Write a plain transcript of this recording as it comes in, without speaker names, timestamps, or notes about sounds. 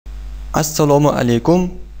Assalomu alaykum,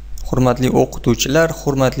 hurmatli o'qituvchilar,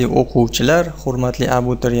 hurmatli o'quvchilar, hurmatli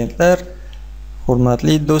abituriyentlar,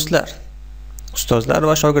 hurmatli do'stlar, ustozlar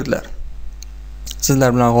va shogirdlar.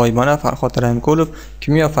 Sizlar bilan g'oyibona Farhod Raimkulov,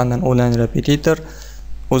 kimyo fandan onlayn repetitor,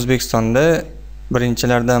 O'zbekistonda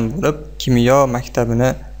birinchilardan bo'lib kimyo maktabini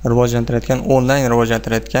rivojlantirayotgan, onlayn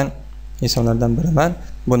rivojlantirayotgan insonlardan biriman.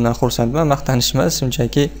 Bundan xursandman, maqtanish emas,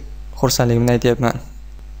 shunchaki xursandligimni aytyapman.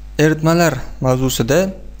 Eritmalar mavzusida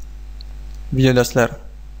video darslar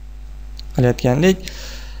qilayotgandik.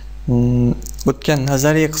 O'tgan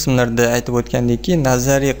nazariy qismlarda aytib o'tgandikki,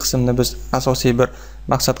 nazariy qismni biz asosiy bir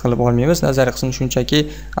maqsad qilib olmaymiz. Nazariy qismni shunchaki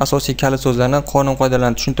asosiy kalit so'zlarni, qonun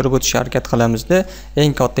qoidalarni tushuntirib o'tishga harakat qilamizda,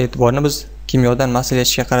 eng katta e'tiborni biz kimyodan masala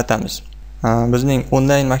yechishga qaratamiz. Bizning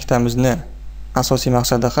onlayn maktabimizni asosiy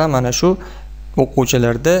maqsadi ham mana shu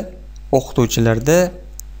o'quvchilarda, o'qituvchilarda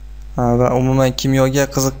va umuman kimyoga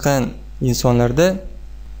qiziqqan insonlarda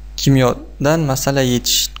kimyodan masala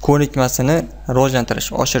yechish ko'nikmasini rivojlantirish,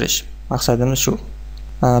 oshirish maqsadimiz shu.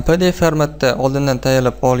 PDF formatda oldindan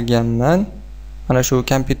tayyorlab olganman. Mana shu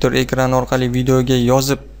kompyuter ekrani orqali videoga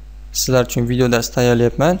yozib sizlar uchun video dars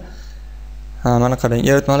tayyorlayapman. Mana qarang,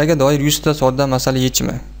 eritmalarga doir 100 ta sodda masala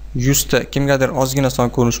yechimi. 100 ta kimgadir ozgina son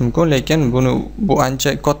ko'rinishi mumkin, lekin bu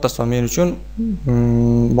ancha katta son men uchun.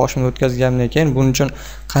 Boshimdan o'tkazganimdan keyin buning uchun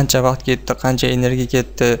qancha vaqt ketdi, qancha energiya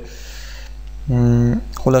ketdi.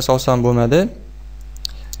 Xullas oson bo'lmadi.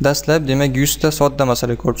 Dastlab demak 100 ta sodda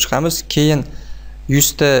masala ko'rib chiqamiz. Keyin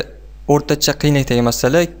 100 ta o'rtacha qiynlikdagi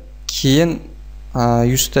masala, keyin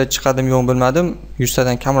 100 ta chiqadimi yo'q bilmadim. 100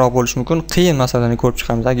 tadan kamroq bo'lishi mumkin. Qiyin masalani ko'rib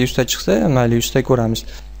chiqamiz. Agar 100 ta chiqsa, mayli 100 ta ko'ramiz.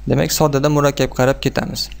 Demak, soddadan murakkab qarab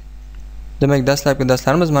ketamiz. Demak, dastlabki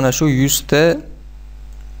darslarimiz mana shu 100 ta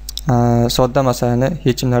sodda masalani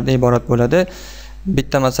yechimlardan iborat bo'ladi.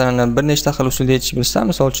 Bitta masalani bir nechta xil usulda yechish bilsam,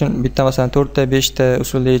 misol uchun bitta masalani 4 ta, 5 ta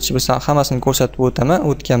usulda yechish bilsam, hammasini ko'rsatib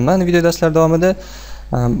o'tganman video darslar davomida.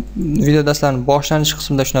 Video darslarning boshlanish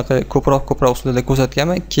qismida shunaqa ko'proq usulda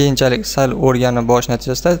ko'rsatganman. Keyinchalik sal o'rganib borish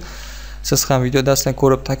natijasida siz ham video darslarni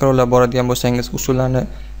ko'rib takrorlab boradigan bo'lsangiz, usullarni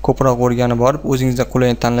ko'proq o'rganib borib, o'zingizga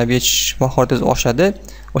qulayini tanlab yechish mahoratingiz oshadi.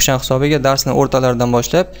 O'sha hisobiga darsning o'rtalaridan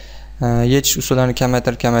boshlab yechish usullarini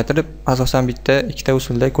kamaytirib, asosan bitta, ikkita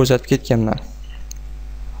usulda ko'rsatib ketganman.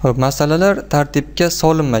 Xo'p, masalalar tartibga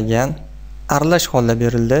solinmagan, aralash holda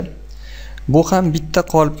berildi. Bu ham bitta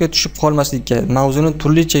qolipga tushib qolmaslikka, mavzuni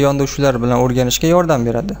turlicha yondashuvlar bilan o'rganishga yordam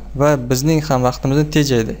beradi va bizning ham vaqtimizni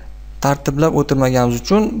tejaydi. Tartiblab o'tirmaganimiz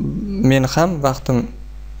uchun men ham vaqtim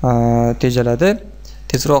tejaladi.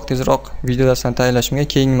 Tezroq video darslarni tayyorlashimga,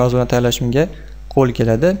 keyingi mavzularni tayyorlashimga qo'l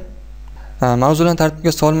keladi. Mavzularni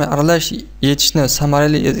tartibga solmay aralash yechishni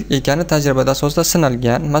samarali ekani tajribada asosida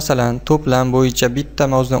sinalgan. Masalan, to'plam bo'yicha bitta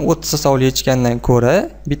mavzudan 30 ta savol yechgandan ko'ra,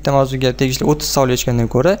 bitta mavzuga tegishli 30 savol yechgandan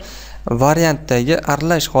ko'ra, variantdagi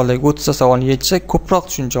aralash holdagi 30 ta savolni yechsa ko'proq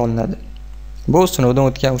tushuncha olinadi. Bu sinovdan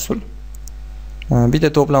o'tgan usul. Bitta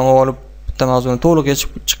to'plam olib, bitta mavzuni to'liq yechib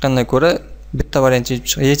chiqqandan ko'ra, bitta variant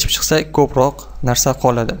yechib chiqsa ko'proq narsa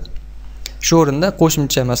qoladi. Shu o'rinda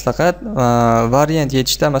qo'shimcha maslahat, variant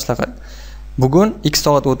yechishda maslahat. Bugun 2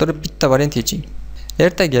 soat o'tirib bitta variant yeching.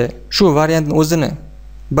 Ertaga shu variantning o'zini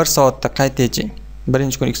 1 soatda qayta yeching.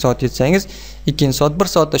 Birinchi kun 2 soat yechsangiz, ikkinchi soat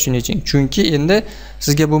 1 soatda shuni yeching. Chunki endi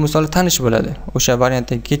sizga bu misol tanish bo'ladi. O'sha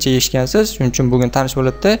variantni kecha yechgansiz, shuning uchun bugun tanish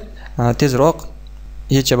bo'ladi-da, tezroq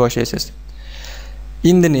yecha boshlaysiz.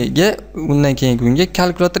 Indiniga undan keyingi kunga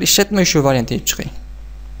kalkulyator ishlatmay shu variantni yechib chiqing.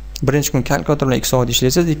 Birinchi kun kalkulyator bilan 2 soat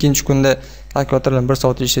ishlaysiz, ikkinchi kunda kalkulyator bilan 1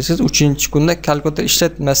 soat ishlaysiz, uchinchi kunda kalkulyator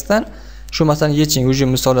ishlatmasdan shu masalani yeching. Ujum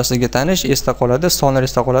misollar sizga tanish, esda qoladi, sonlar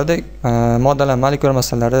esda qoladi, moddalar, molekula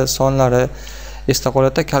masalalari, sonlari esda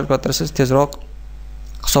qoladi. Kalkulyatorsiz tezroq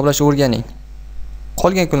hisoblashni o'rganing.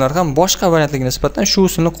 Qolgan kunlar ham boshqa variantlarga nisbatan shu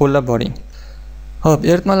usulni qo'llab boring. Xo'p,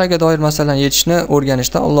 eritmalarga doir masalani yechishni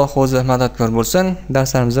o'rganishda Alloh o'zi madadkor bo'lsin.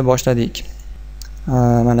 Darslarimizni boshladik.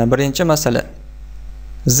 Mana birinchi masala.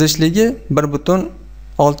 Zichligi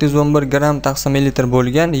 1,611 gram taqsim millilitr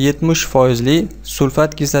bo'lgan 70% li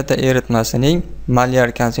sulfat kislota eritmasining molyar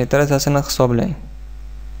konsentratsiyasini hisoblang.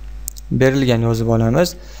 Berilgan yozib olamiz.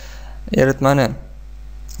 Eritmani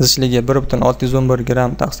zichligi 1,611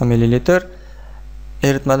 gram taqsim millilitr.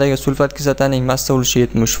 Eritmadagi sulfat kislotaning massa ulushi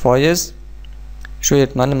 70%. Shu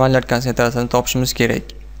eritmaning molyar konsentratsiyasini topishimiz kerak.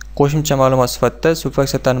 Qo'shimcha ma'lumot sifatida sulfat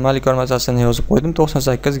kislotaning molekulyar massasini yozib qo'ydim,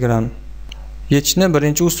 98 gram. Yechishni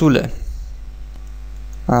birinchi usuli.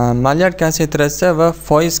 Molyar konsentratsiya va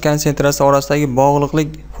foiz konsentratsiya orasidagi bog'liqlik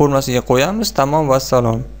formulasiga qo'yamiz. Tamom va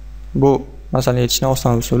salom. Bu masalani yechishning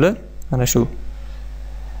oson usuli mana shu.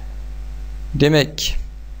 Demak,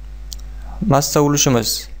 massa ulushimiz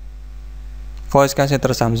foiz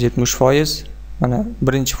konsentratsiyamiz 70%. Mana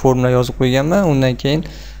birinchi formula yozib qo'yganman. Undan keyin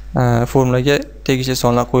formulaga tegishli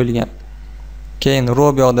sonlar qo'yilgan. Keyin rho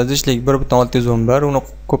bu yoqda zichlik 1.611, uni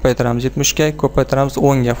ko'paytiramiz 70 ga, ko'paytiramiz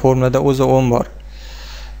 10 ga. Formulada o'zi 10 bor.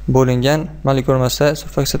 Bo'lingan molekulyar massa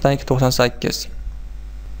sulfokislotaning 298.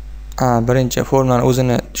 Birinchi formulani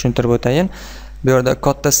o'zini tushuntirib o'tayin. Bu yerda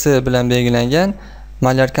katta S bilan belgilangan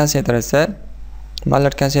molyar konsentratsiya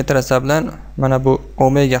bilan mana bu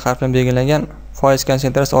omega harfi bilan belgilangan foiz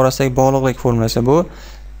konsentratsiya orasidagi bog'liqlik formulasi bu.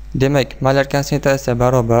 Demak, molyar konsentratsiya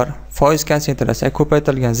barobar foiz konsentratsiya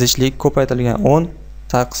ko'paytirilgan zichllik ko'paytirilgan 10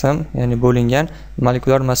 taqsim, ya'ni bo'lingan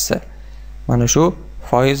molekulyar massa. Mana shu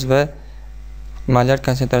foiz va molyar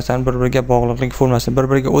konsentratsiyaning bir-biriga bog'liqlik formulasi,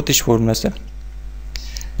 bir-biriga o'tish formulasi.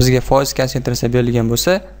 Bizga foiz konsentratsiya berilgan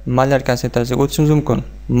bo'lsa, molyar konsentratsiyaga o'tishimiz mumkin.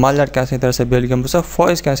 Molyar konsentratsiya berilgan bo'lsa,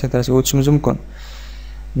 foiz konsentratsiyaga o'tishimiz mumkin.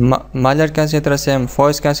 Molyar konsentratsiya ham,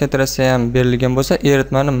 foiz konsentratsiya ham berilgan bo'lsa,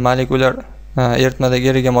 eritmadagi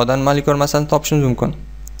erigan moddaning molekulyar massasini topishimiz mumkin.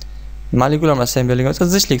 Molekulyar massa ham berilgan bo'lsa,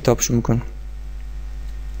 zichllik topish mumkin.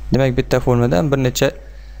 Demak, bitta formuladan bir necha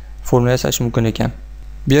formula yasash mumkin ekan.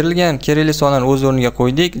 Berilgan kerakli sonlarni o'z o'rniga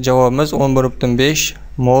qo'ydik. Javobimiz 11.5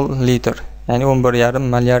 mol litr. Ya'ni 11,5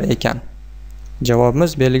 molyar ekan.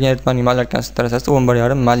 Javobimiz berilgan eritmaning molyar konsentratsiyasi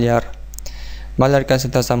 11,5 molyar. Molyar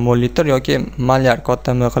konsentratsiya mol litr yoki molyar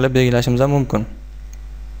katta m qilib belgilashimiz ham mumkin.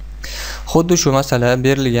 Xuddi shu masala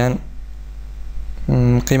berilgan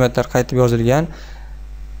qiymatlar qaytib yozilgan.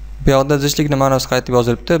 Bu yoqda zichllikning ma'nosi qaytib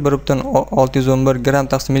yozilibdi. 1.611 gram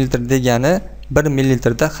taqsim mililitr degani 1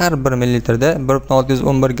 mililitrda har 1 mililitrda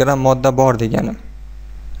 1.611 gram modda bor degani.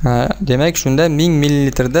 Demak, shunda 1000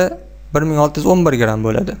 mililitrda 1611 gram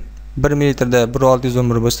bo'ladi. 1 mililitrda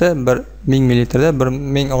 1611 bo'lsa, 1000 mililitrda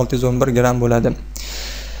 1611 gram bo'ladi.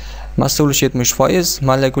 Massa ulushi 70%,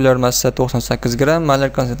 molekulyar massa 98 gram,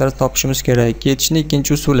 molyar konsentratsiya topishimiz kerak. Yetishning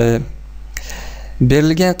ikkinchi usuli.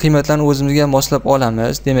 Berilgan qiymatlarni o'zimizga moslab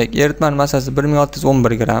olamiz. Demak, eritmaning massasi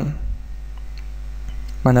 1611 gram.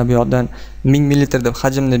 Mana bu yoqdan 1000 mililitr deb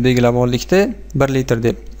hajmni belgilab oldikda, 1 litr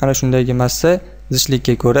deb. Ana shundagi massa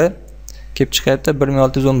zichllikka ko'ra kelib chiqyapti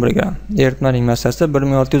 1611 gram. Eritmaning massasi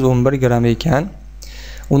 1611 gram ekan.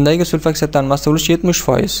 Undagi sulfokislotaning massa ulushi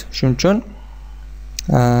 70%. Shuning uchun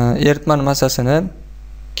eritmaning massasini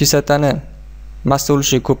kislotani massa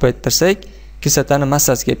ulushiga ko'paytirsak, kislotaning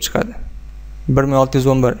massasi kelib chiqadi.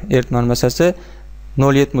 1611 eritmaning massasi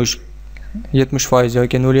 0.70%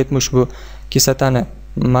 yoki 0.70 bu kislotani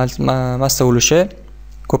massa ulushi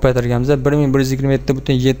ko'paytirganimizda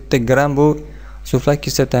 1127.7 gram bu sulfat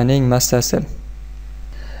kislotaning massasi.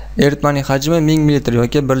 Eritmaning hajmi 1000 ml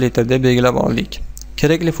yoki 1 litr deb belgilab oldik.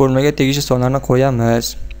 Kerakli formulaga tegishli sonlarni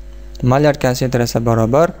qo'yamiz. Molyar konsentratsiya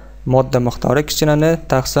barobar modda miqdori kichkinani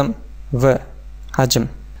taqsim v hajm.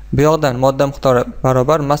 Bu yoqdan modda miqdori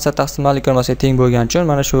barobar massa taqsim molekulyar massaga teng bo'lgani uchun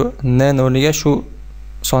mana shu n o'rniga shu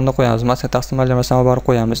sonni qo'yamiz. Massa taqsim molekulyar massani barobar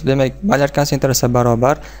qo'yamiz. Demak, molyar konsentratsiya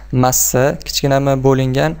barobar massa kichkina m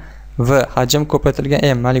bo'lingan v hajm ko'paytirilgan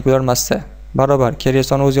m molekulyar massa barobar kerak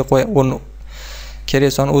sonni o'ziga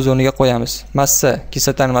kerak sonni o'z o'rniga qo'yamiz. Massa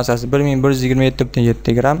kislotaning massasi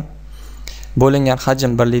 1127.7 gram bo'lingan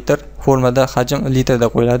hajm 1 litr. Formulada hajm litrda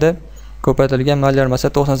qo'yiladi. Ko'paytirilgan molyar massa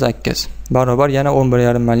 98 barobar yana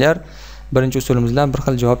 11,5 molyar. Birinchi usulimizdan bir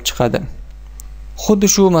xil javob chiqadi. Xuddi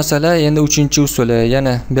shu masala endi 3-usuli,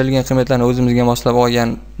 yana berilgan qiymatlarni o'zimizga moslab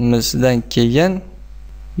olganimizdan keyin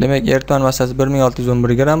demak, eritmaning massasi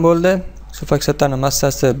 1611 gram bo'ldi. Sulfokislotaning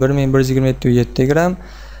massasi 1127.7 gram.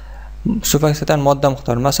 Sulfokislotaning modda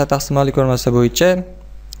miqdori massa taqsim molekulyar massa bo'yicha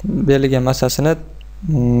berilgan massasini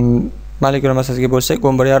molekulyar massasiga bo'lsak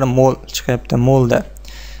 11,5 mol chiqyapti molda.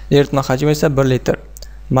 Eritma hajmi esa 1 litr.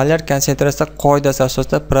 Molyar konsentratsiya qoidasi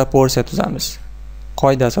asosida proporsiya tuzamiz.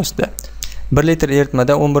 Qoida asosida 1 litr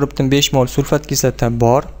eritmada 11.5 mol sulfat kislota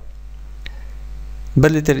bor.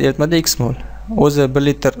 1 litr eritmada x mol. O'zi 1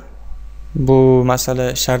 litr bu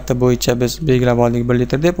masala sharti bo'yicha biz belgilab oldik 1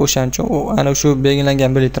 litr deb. O'shaning uchun ana shu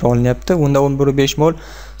belgilangan 1 litr olinyapti. Unda 11.5 mol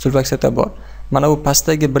sulfat kislota bor. Mana bu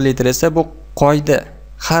pastdagi 1 litr esa bu qoida.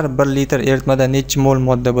 Har 1 litr eritmada necha mol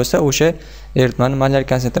modda bo'lsa, o'sha eritmaning molyar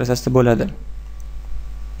konsentratsiyasi bo'ladi.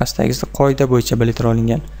 Pastdagisi qoida bo'yicha 1 litr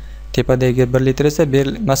olingan. Tepadagi 1 litr esa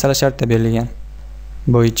masala shartida berilgan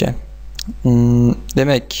bo'yicha.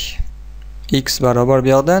 Demak, x barobar bu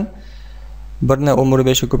yoqdan 1 ni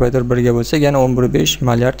 11.5 ga ko'paytirib 1 ga bo'lsak, yana 11.5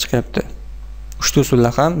 molyar chiqyapti. Ushbu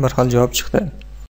usulda ham bir xil javob chiqdi.